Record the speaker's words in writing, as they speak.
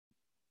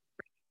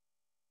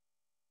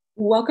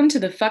Welcome to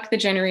the Fuck the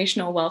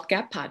Generational Wealth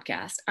Gap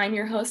podcast. I'm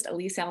your host,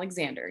 Elise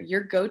Alexander, your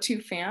go-to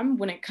fam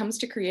when it comes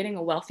to creating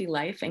a wealthy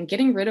life and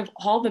getting rid of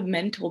all the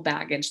mental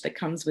baggage that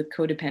comes with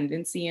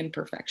codependency and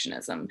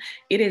perfectionism.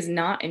 It is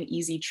not an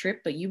easy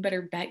trip, but you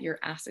better bet your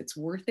ass it's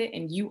worth it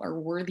and you are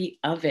worthy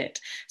of it.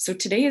 So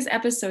today is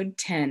episode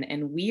 10,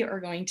 and we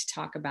are going to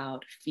talk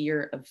about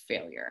fear of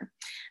failure.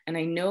 And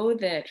I know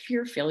that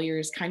fear of failure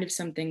is kind of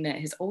something that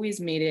has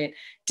always made it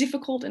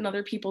difficult in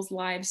other people's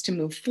lives to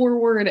move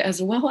forward, as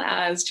well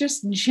as just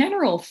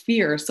general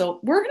fear. So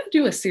we're going to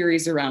do a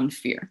series around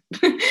fear.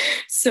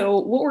 So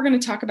what we're going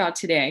to talk about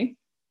today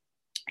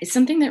is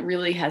something that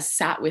really has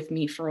sat with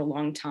me for a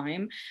long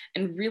time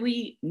and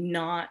really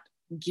not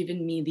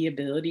given me the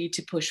ability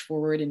to push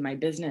forward in my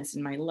business,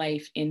 in my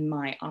life, in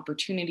my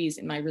opportunities,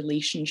 in my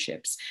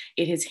relationships.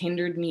 It has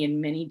hindered me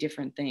in many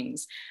different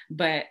things.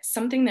 But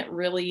something that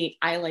really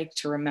I like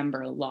to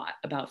remember a lot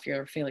about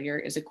fear of failure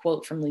is a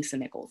quote from Lisa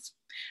Nichols,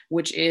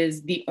 which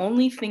is, "The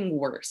only thing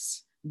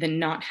worse than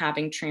not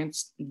having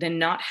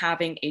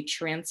a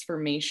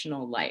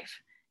transformational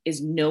life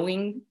is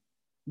knowing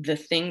the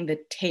thing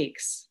that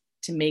takes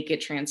to make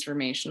it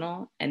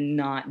transformational and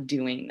not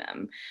doing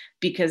them,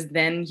 because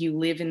then you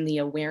live in the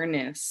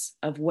awareness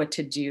of what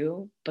to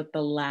do, but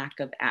the lack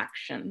of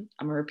action."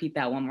 I'm gonna repeat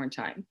that one more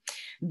time.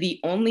 The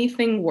only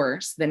thing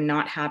worse than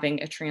not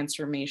having a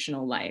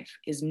transformational life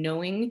is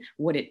knowing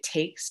what it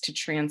takes to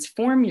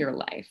transform your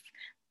life,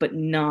 but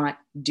not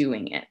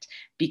doing it,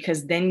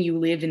 because then you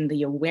live in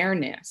the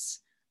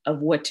awareness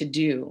of what to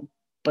do,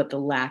 but the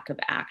lack of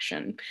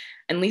action.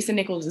 And Lisa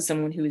Nichols is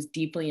someone who has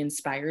deeply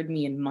inspired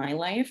me in my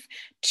life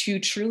to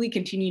truly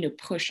continue to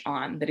push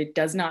on, that it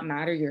does not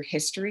matter your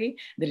history,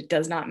 that it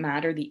does not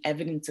matter the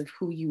evidence of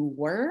who you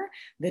were,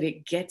 that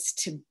it gets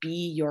to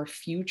be your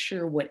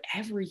future,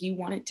 whatever you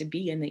want it to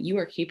be, and that you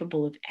are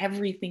capable of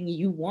everything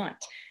you want.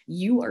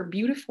 You are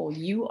beautiful.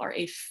 You are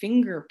a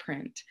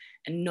fingerprint,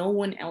 and no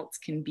one else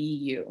can be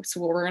you.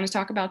 So what we're going to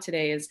talk about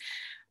today is,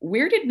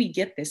 where did we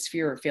get this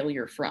fear of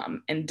failure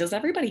from? And does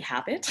everybody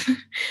have it?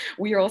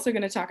 We are also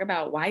going to talk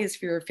about, why is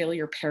fear of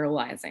failure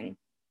paralyzing?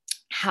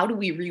 How do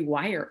we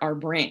rewire our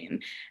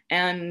brain?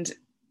 And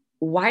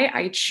why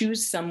I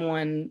choose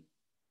someone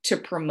to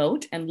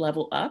promote and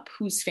level up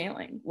who's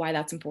failing, why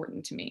that's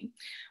important to me.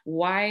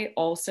 Why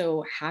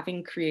also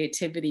having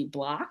creativity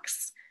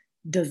blocks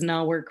does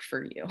not work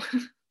for you.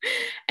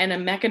 And a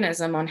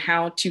mechanism on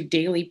how to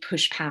daily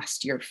push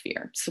past your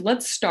fear. So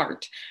let's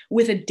start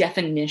with a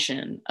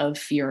definition of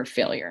fear of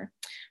failure.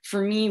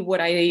 For me,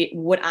 what I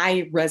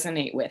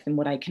resonate with and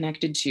what I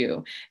connected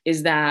to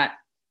is that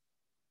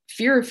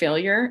fear of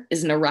failure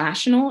is an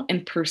irrational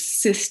and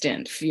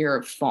persistent fear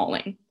of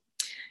falling.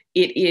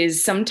 It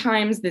is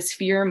sometimes this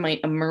fear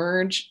might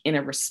emerge in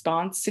a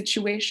response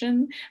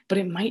situation, but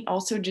it might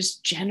also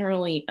just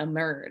generally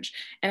emerge.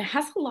 And it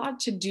has a lot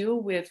to do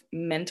with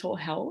mental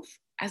health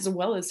as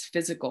well as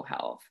physical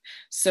health.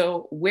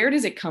 So where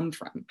does it come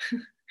from?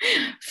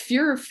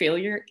 Fear of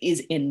failure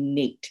is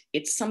innate.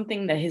 It's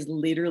something that has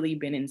literally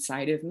been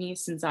inside of me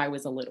since I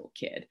was a little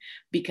kid,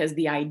 because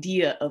the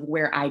idea of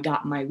where I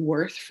got my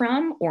worth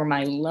from or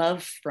my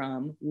love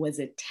from was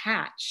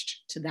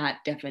attached to that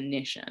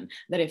definition,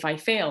 that if I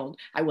failed,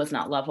 I was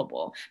not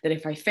lovable, that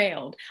if I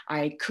failed,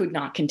 I could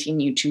not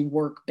continue to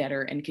work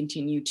better and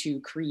continue to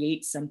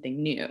create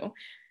something new.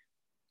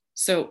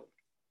 So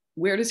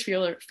where does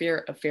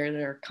fear of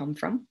failure come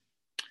from?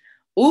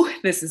 Oh,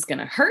 this is going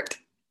to hurt.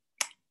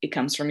 It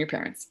comes from your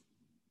parents.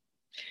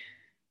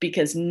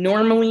 Because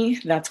normally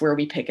that's where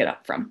we pick it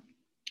up from.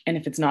 And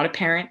if it's not a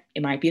parent,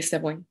 it might be a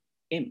sibling.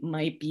 It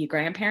might be a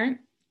grandparent.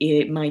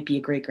 It might be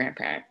a great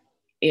grandparent.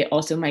 It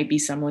also might be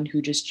someone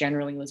who just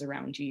generally was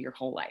around you your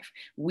whole life.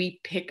 We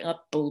pick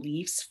up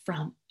beliefs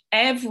from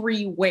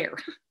everywhere.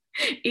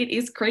 It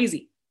is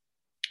crazy.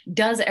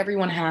 Does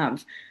everyone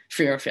have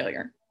fear of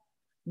failure?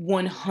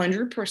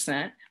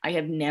 100%. I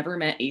have never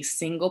met a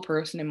single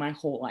person in my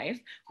whole life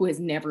who has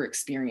never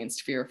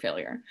experienced fear of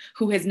failure,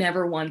 who has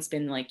never once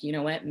been like, you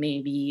know what,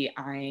 maybe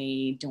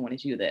I don't want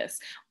to do this.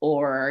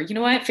 Or, you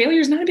know what,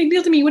 failure is not a big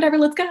deal to me, whatever,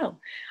 let's go.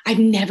 I've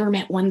never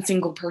met one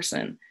single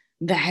person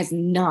that has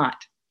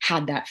not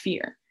had that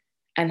fear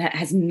and that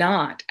has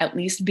not at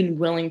least been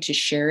willing to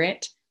share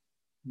it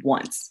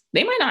once.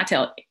 They might not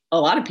tell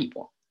a lot of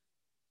people,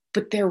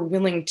 but they're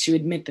willing to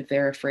admit that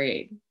they're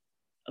afraid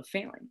of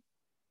failing.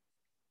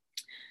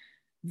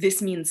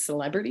 This means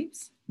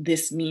celebrities.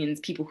 This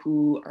means people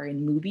who are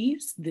in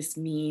movies. This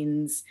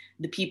means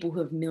the people who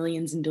have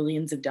millions and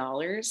billions of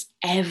dollars.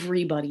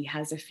 Everybody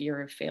has a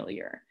fear of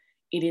failure.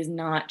 It is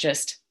not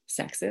just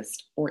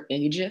sexist or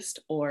ageist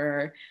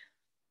or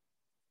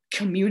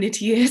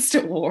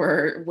communityist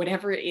or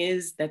whatever it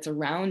is that's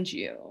around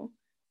you.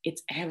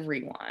 It's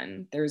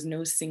everyone. There's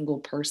no single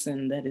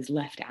person that is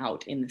left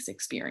out in this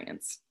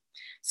experience.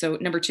 So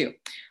number 2,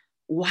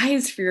 why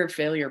is fear of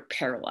failure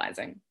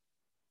paralyzing?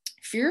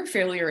 Fear of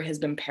failure has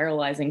been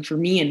paralyzing for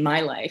me in my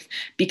life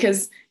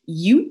because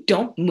you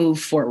don't move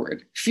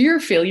forward. Fear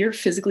of failure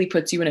physically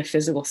puts you in a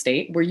physical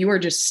state where you are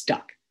just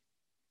stuck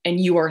and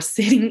you are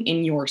sitting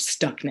in your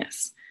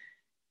stuckness.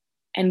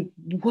 And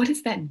what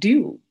does that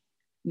do?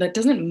 That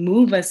doesn't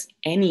move us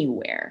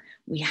anywhere.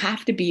 We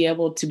have to be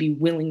able to be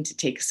willing to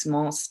take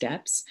small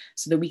steps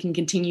so that we can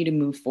continue to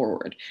move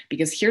forward.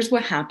 Because here's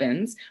what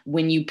happens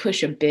when you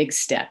push a big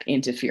step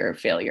into fear of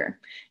failure.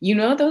 You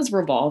know those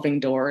revolving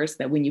doors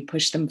that when you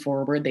push them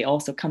forward, they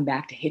also come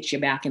back to hit you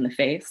back in the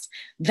face?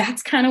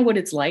 That's kind of what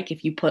it's like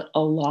if you put a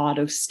lot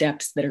of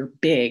steps that are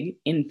big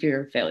in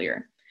fear of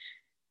failure.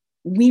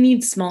 We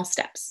need small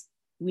steps.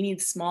 We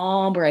need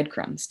small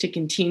breadcrumbs to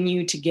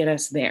continue to get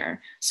us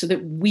there so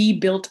that we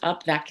built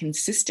up that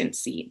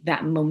consistency,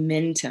 that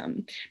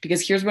momentum.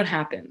 Because here's what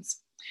happens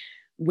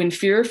when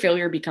fear of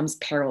failure becomes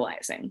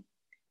paralyzing.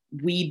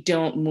 We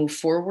don't move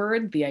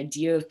forward. The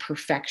idea of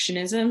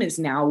perfectionism is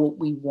now what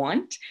we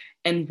want.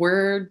 And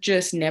we're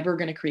just never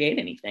going to create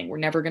anything. We're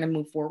never going to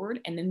move forward.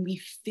 And then we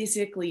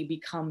physically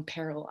become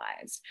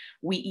paralyzed.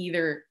 We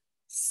either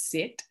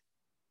sit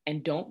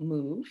and don't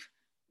move.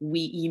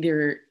 We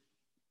either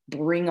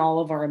bring all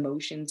of our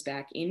emotions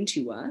back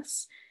into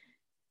us,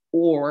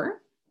 or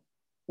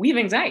we have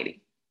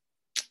anxiety.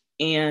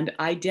 And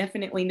I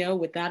definitely know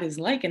what that is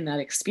like in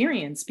that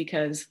experience,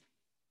 because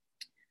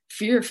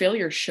fear of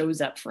failure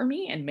shows up for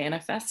me and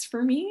manifests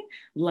for me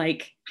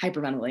like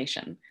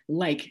hyperventilation,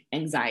 like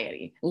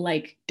anxiety,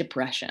 like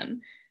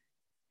depression.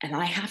 And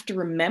I have to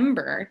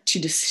remember to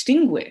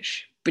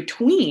distinguish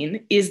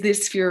between, is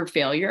this fear of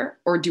failure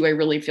or do I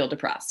really feel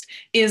depressed?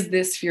 Is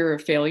this fear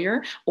of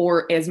failure,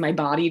 or is my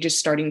body just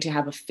starting to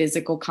have a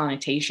physical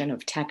connotation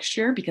of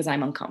texture because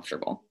I'm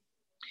uncomfortable?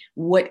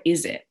 What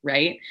is it,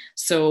 right?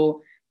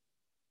 So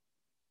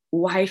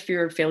why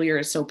fear of failure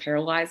is so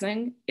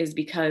paralyzing is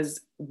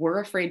because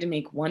we're afraid to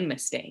make one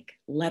mistake,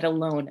 let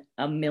alone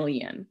a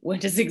million,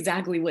 which is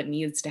exactly what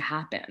needs to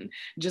happen.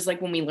 Just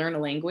like when we learn a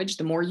language,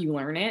 the more you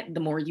learn it,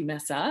 the more you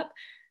mess up.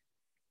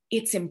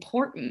 It's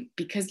important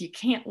because you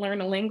can't learn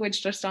a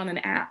language just on an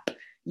app.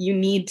 You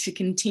need to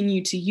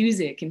continue to use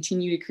it,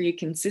 continue to create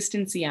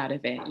consistency out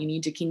of it. You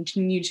need to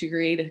continue to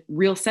create a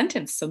real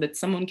sentence so that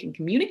someone can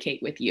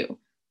communicate with you.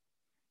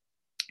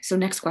 So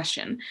next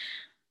question,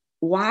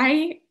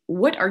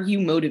 what are you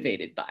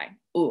motivated by?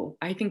 Oh,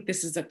 I think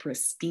this is a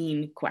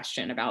pristine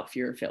question about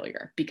fear of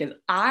failure, because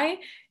I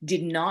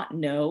did not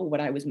know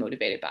what I was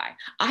motivated by.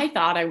 I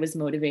thought I was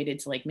motivated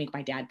to like make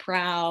my dad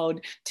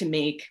proud, to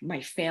make my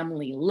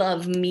family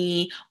love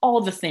me, all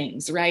the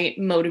things, right?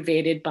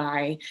 Motivated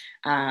by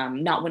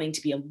not wanting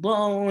to be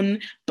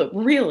alone. But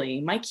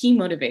really, my key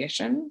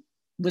motivation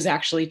was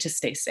actually to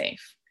stay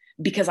safe,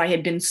 because I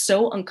had been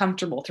so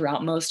uncomfortable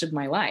throughout most of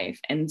my life,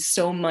 and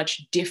so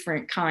much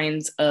different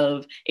kinds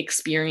of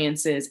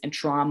experiences and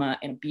trauma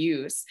and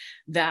abuse,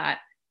 that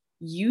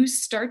you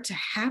start to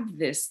have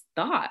this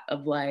thought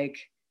of like,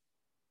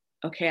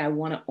 okay, I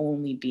want to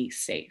only be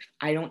safe.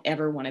 I don't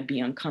ever want to be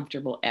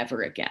uncomfortable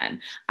ever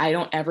again. I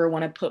don't ever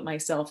want to put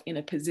myself in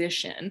a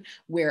position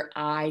where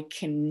I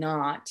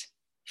cannot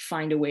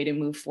find a way to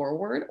move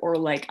forward, or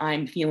like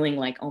I'm feeling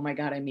like, oh my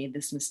God, I made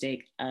this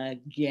mistake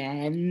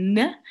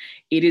again.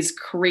 It is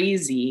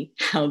crazy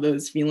how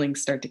those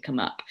feelings start to come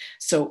up.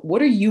 So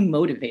what are you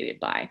motivated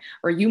by?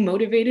 Are you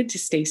motivated to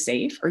stay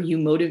safe? Are you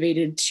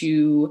motivated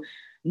to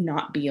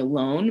not be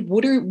alone?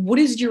 What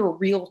is your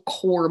real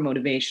core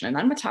motivation? And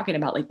I'm not talking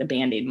about like the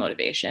band-aid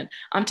motivation.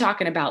 I'm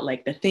talking about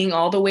like the thing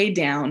all the way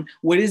down.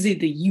 What is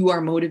it that you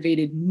are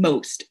motivated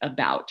most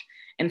about?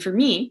 And for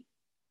me,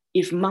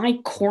 if my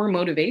core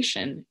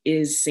motivation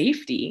is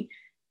safety,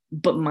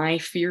 but my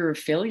fear of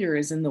failure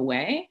is in the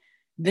way,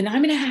 then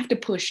I'm going to have to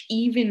push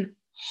even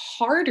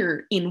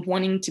harder in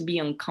wanting to be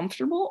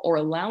uncomfortable, or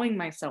allowing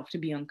myself to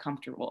be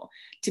uncomfortable,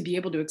 to be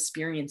able to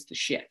experience the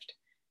shift.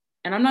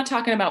 And I'm not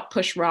talking about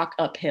push rock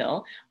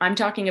uphill. I'm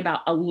talking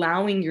about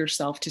allowing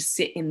yourself to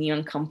sit in the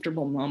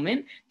uncomfortable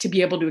moment to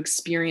be able to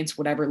experience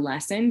whatever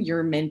lesson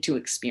you're meant to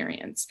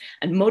experience.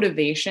 And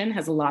motivation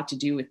has a lot to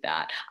do with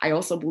that. I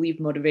also believe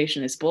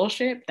motivation is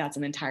bullshit. That's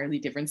an entirely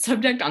different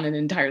subject on an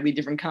entirely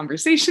different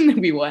conversation that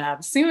we will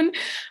have soon.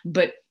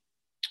 But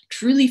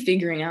truly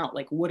figuring out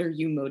like, what are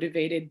you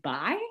motivated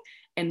by?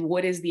 And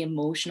what is the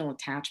emotional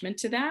attachment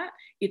to that?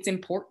 It's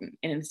important.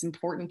 And it's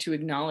important to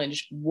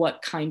acknowledge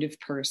what kind of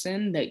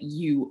person that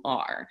you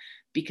are,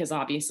 because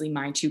obviously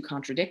my two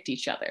contradict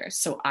each other.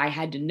 So I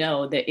had to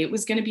know that it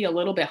was going to be a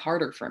little bit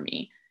harder for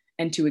me,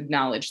 and to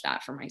acknowledge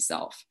that for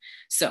myself.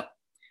 So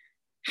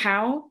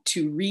how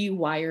to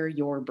rewire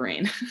your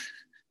brain.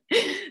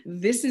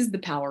 This is the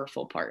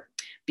powerful part,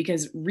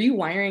 because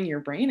rewiring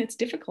your brain, it's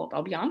difficult.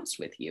 I'll be honest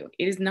with you.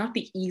 It is not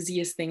the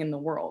easiest thing in the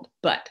world,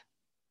 but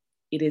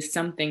it is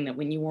something that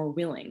when you are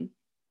willing,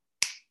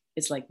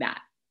 it's like that.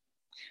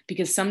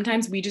 Because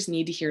sometimes we just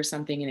need to hear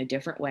something in a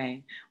different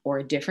way, or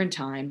a different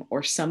time,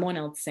 or someone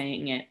else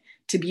saying it,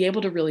 to be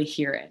able to really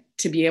hear it,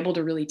 to be able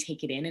to really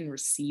take it in and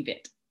receive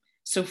it.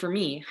 So for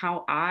me,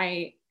 how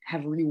I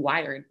have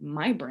rewired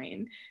my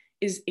brain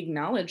is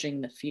acknowledging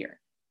the fear,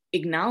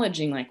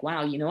 acknowledging like,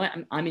 wow, you know what?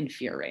 I'm in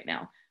fear right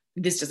now.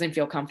 This doesn't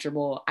feel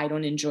comfortable. I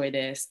don't enjoy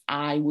this.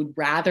 I would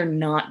rather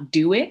not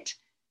do it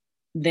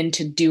than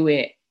to do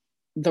it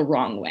the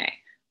wrong way,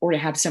 or to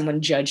have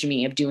someone judge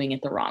me of doing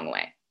it the wrong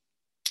way.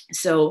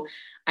 So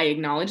I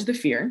acknowledge the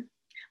fear.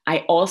 I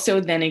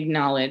also then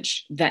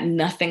acknowledge that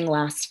nothing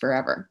lasts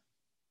forever,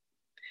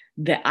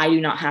 that I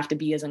do not have to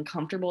be as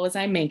uncomfortable as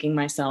I'm making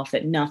myself,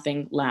 that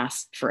nothing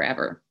lasts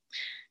forever.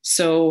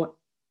 So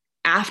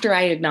after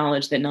I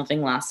acknowledge that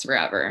nothing lasts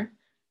forever,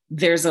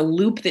 there's a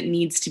loop that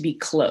needs to be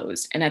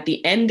closed. And at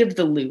the end of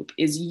the loop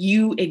is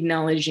you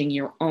acknowledging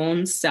your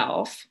own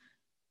self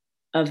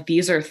of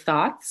these are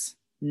thoughts,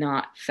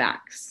 not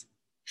facts.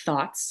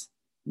 Thoughts,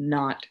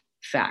 not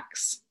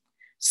facts.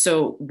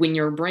 So when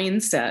your brain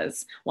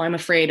says, well, I'm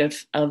afraid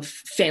of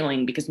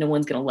failing because no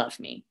one's going to love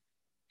me,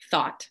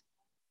 thought,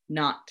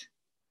 not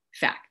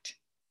fact.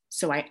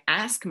 So I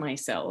ask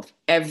myself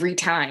every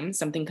time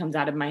something comes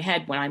out of my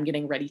head when I'm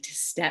getting ready to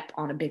step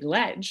on a big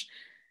ledge,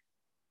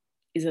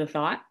 is it a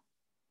thought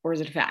or is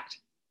it a fact?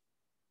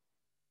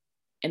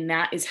 And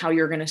that is how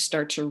you're going to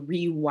start to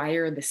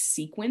rewire the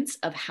sequence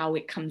of how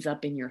it comes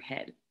up in your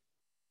head.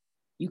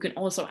 You can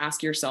also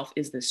ask yourself,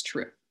 is this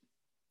true?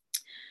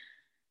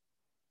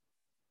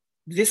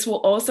 This will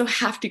also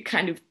have to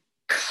kind of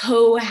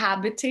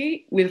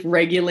cohabitate with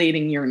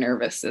regulating your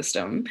nervous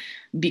system,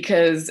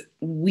 because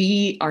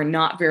we are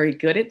not very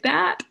good at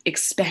that,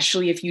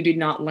 especially if you did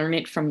not learn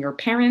it from your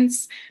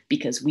parents,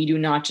 because we do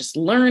not just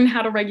learn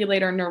how to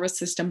regulate our nervous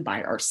system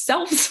by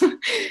ourselves.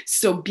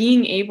 So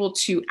being able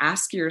to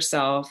ask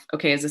yourself,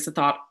 okay, is this a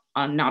thought,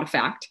 not a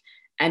fact?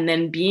 And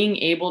then being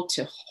able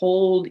to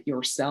hold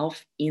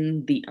yourself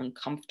in the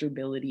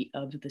uncomfortability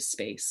of the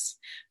space.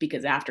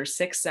 Because after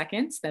 6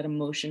 seconds, that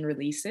emotion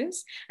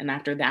releases. And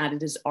after that,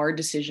 it is our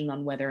decision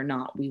on whether or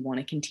not we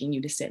want to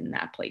continue to sit in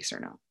that place or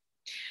not.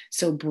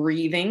 So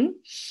breathing,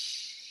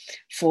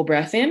 full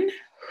breath in,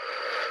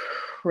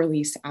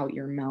 release out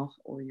your mouth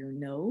or your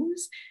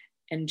nose,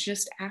 and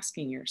just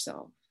asking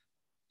yourself,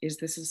 is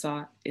this a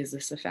thought? Is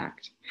this a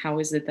fact? How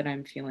is it that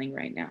I'm feeling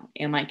right now?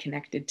 Am I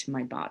connected to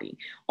my body?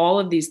 All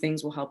of these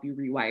things will help you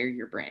rewire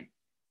your brain.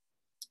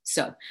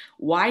 So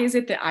why is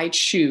it that I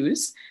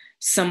choose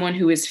someone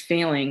who is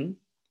failing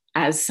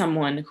as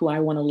someone who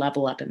I want to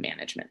level up in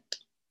management?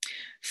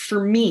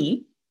 For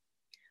me,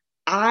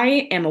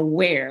 I am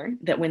aware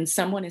that when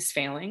someone is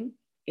failing,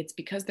 it's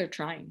because they're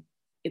trying.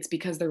 It's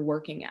because they're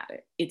working at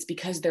it. It's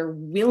because they're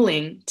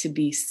willing to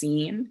be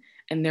seen,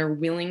 and they're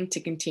willing to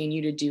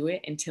continue to do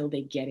it until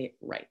they get it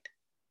right.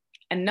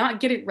 And not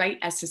get it right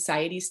as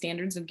society's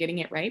standards of getting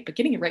it right, but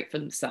getting it right for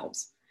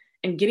themselves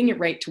and getting it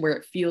right to where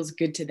it feels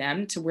good to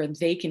them, to where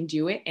they can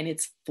do it and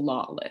it's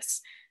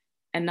flawless.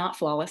 And not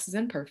flawless as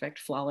in perfect,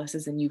 flawless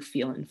as in you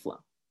feel and flow.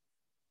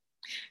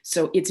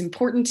 So it's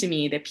important to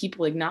me that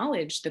people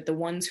acknowledge that the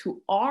ones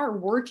who are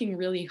working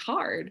really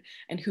hard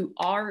and who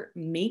are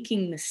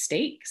making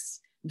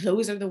mistakes,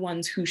 those are the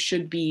ones who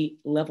should be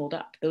leveled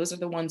up. Those are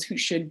the ones who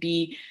should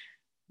be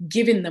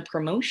given the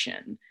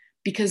promotion,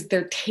 because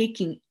they're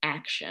taking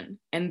action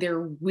and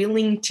they're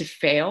willing to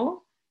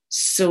fail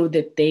so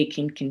that they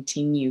can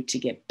continue to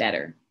get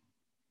better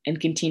and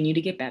continue to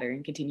get better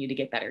and continue to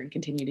get better and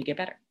continue to get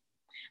better.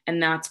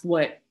 And that's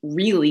what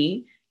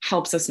really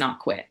helps us not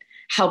quit,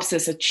 helps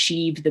us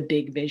achieve the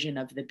big vision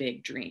of the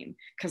big dream.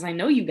 Because I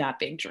know you got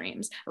big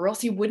dreams, or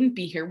else you wouldn't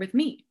be here with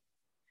me.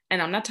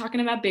 And I'm not talking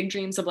about big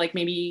dreams of like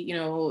maybe,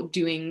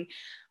 doing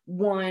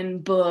one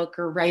book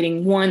or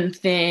writing one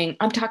thing.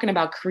 I'm talking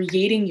about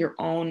creating your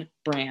own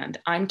brand.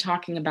 I'm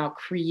talking about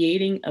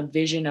creating a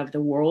vision of the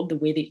world the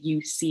way that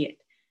you see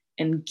it,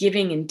 and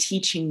giving and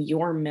teaching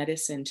your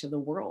medicine to the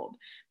world,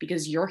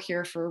 because you're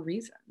here for a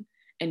reason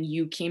and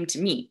you came to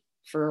me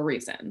for a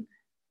reason.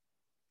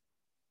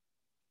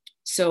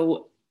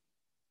 So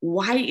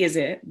why is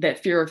it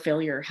that fear of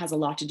failure has a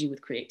lot to do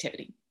with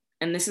creativity?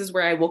 And this is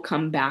where I will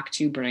come back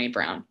to Brene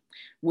Brown,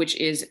 which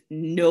is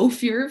no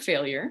fear of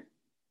failure,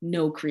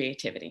 no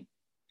creativity.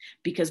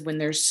 Because when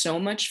there's so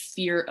much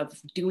fear of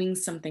doing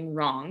something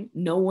wrong,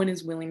 no one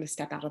is willing to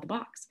step out of the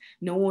box.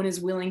 No one is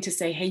willing to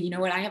say, hey, you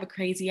know what? I have a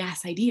crazy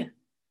ass idea,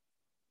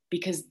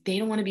 because they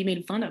don't want to be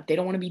made fun of. They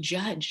don't want to be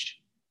judged.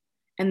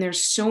 And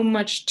there's so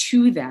much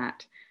to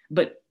that.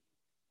 But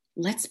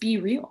let's be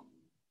real.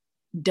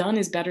 Done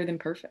is better than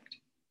perfect.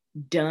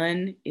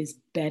 Done is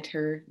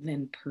better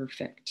than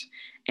perfect.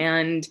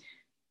 And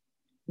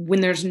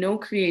when there's no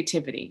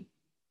creativity,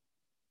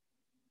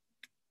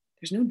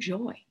 there's no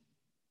joy.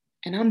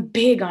 And I'm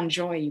big on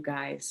joy, you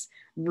guys.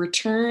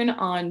 Return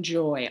on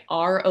joy,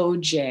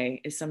 ROJ,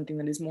 is something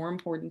that is more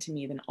important to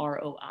me than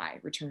ROI,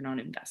 return on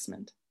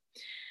investment.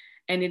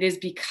 And it is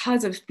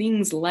because of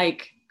things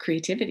like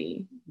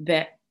creativity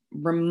that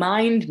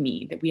remind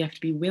me that we have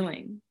to be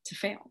willing to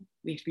fail.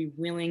 We have to be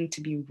willing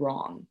to be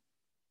wrong.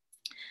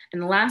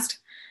 And the last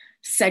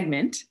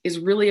segment is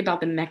really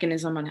about the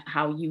mechanism on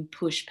how you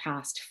push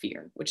past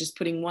fear, which is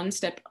putting one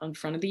step in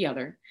front of the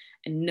other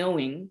and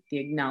knowing the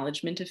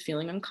acknowledgement of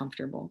feeling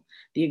uncomfortable,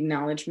 the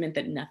acknowledgement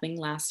that nothing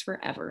lasts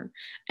forever,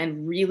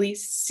 and really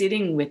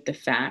sitting with the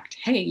fact,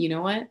 hey, you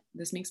know what?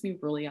 This makes me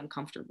really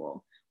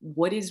uncomfortable.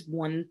 What is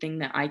one thing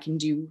that I can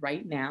do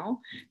right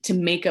now to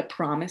make a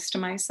promise to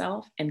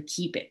myself and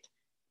keep it?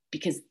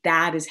 because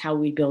that is how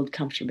we build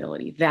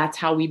comfortability. That's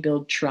how we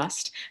build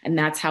trust. And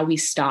that's how we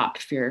stop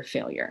fear of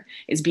failure,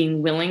 is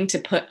being willing to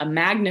put a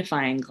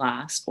magnifying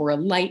glass or a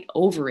light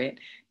over it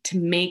to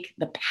make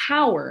the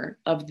power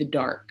of the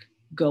dark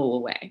go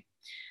away.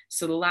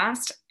 So the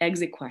last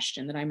exit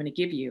question that I'm going to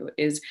give you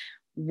is,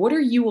 what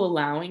are you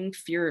allowing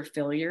fear of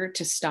failure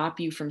to stop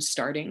you from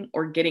starting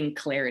or getting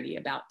clarity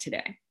about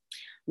today?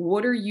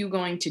 What are you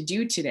going to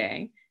do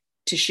today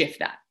to shift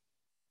that?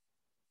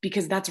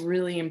 Because that's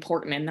really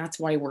important, and that's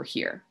why we're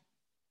here.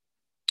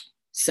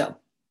 So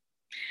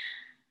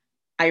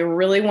I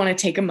really want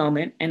to take a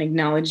moment and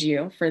acknowledge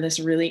you for this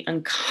really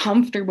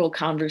uncomfortable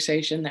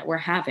conversation that we're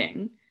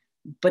having,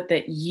 but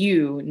that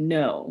you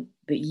know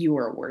that you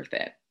are worth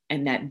it,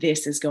 and that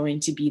this is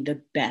going to be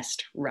the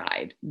best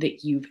ride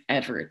that you've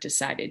ever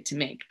decided to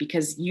make,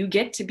 because you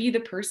get to be the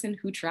person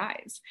who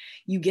tries.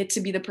 You get to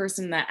be the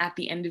person that at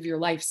the end of your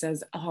life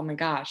says, oh my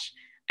gosh,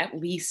 at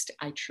least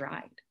I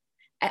tried.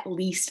 At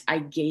least I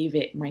gave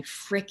it my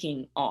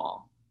freaking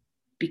all,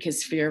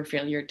 because fear of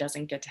failure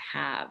doesn't get to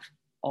have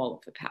all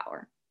of the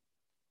power.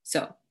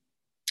 So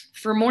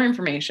for more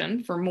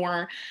information, for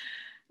more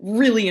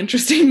really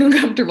interesting,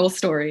 uncomfortable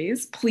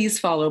stories, please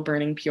follow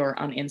Burning Pure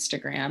on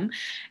Instagram.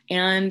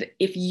 And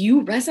if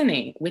you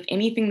resonate with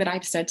anything that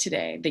I've said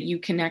today, that you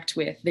connect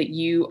with, that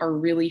you are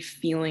really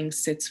feeling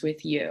sits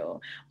with you,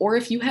 or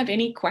if you have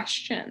any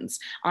questions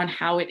on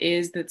how it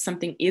is that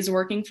something is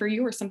working for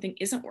you or something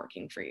isn't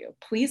working for you,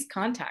 please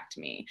contact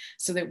me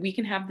so that we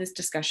can have this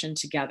discussion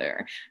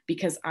together,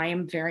 because I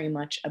am very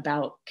much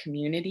about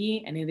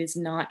community, and it is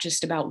not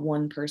just about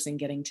one person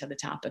getting to the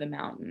top of the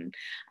mountain.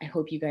 I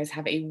hope you guys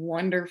have a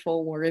wonderful,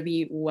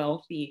 worthy,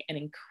 wealthy, and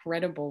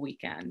incredible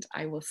weekend.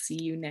 I will see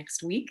you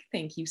next week.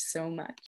 Thank you so much.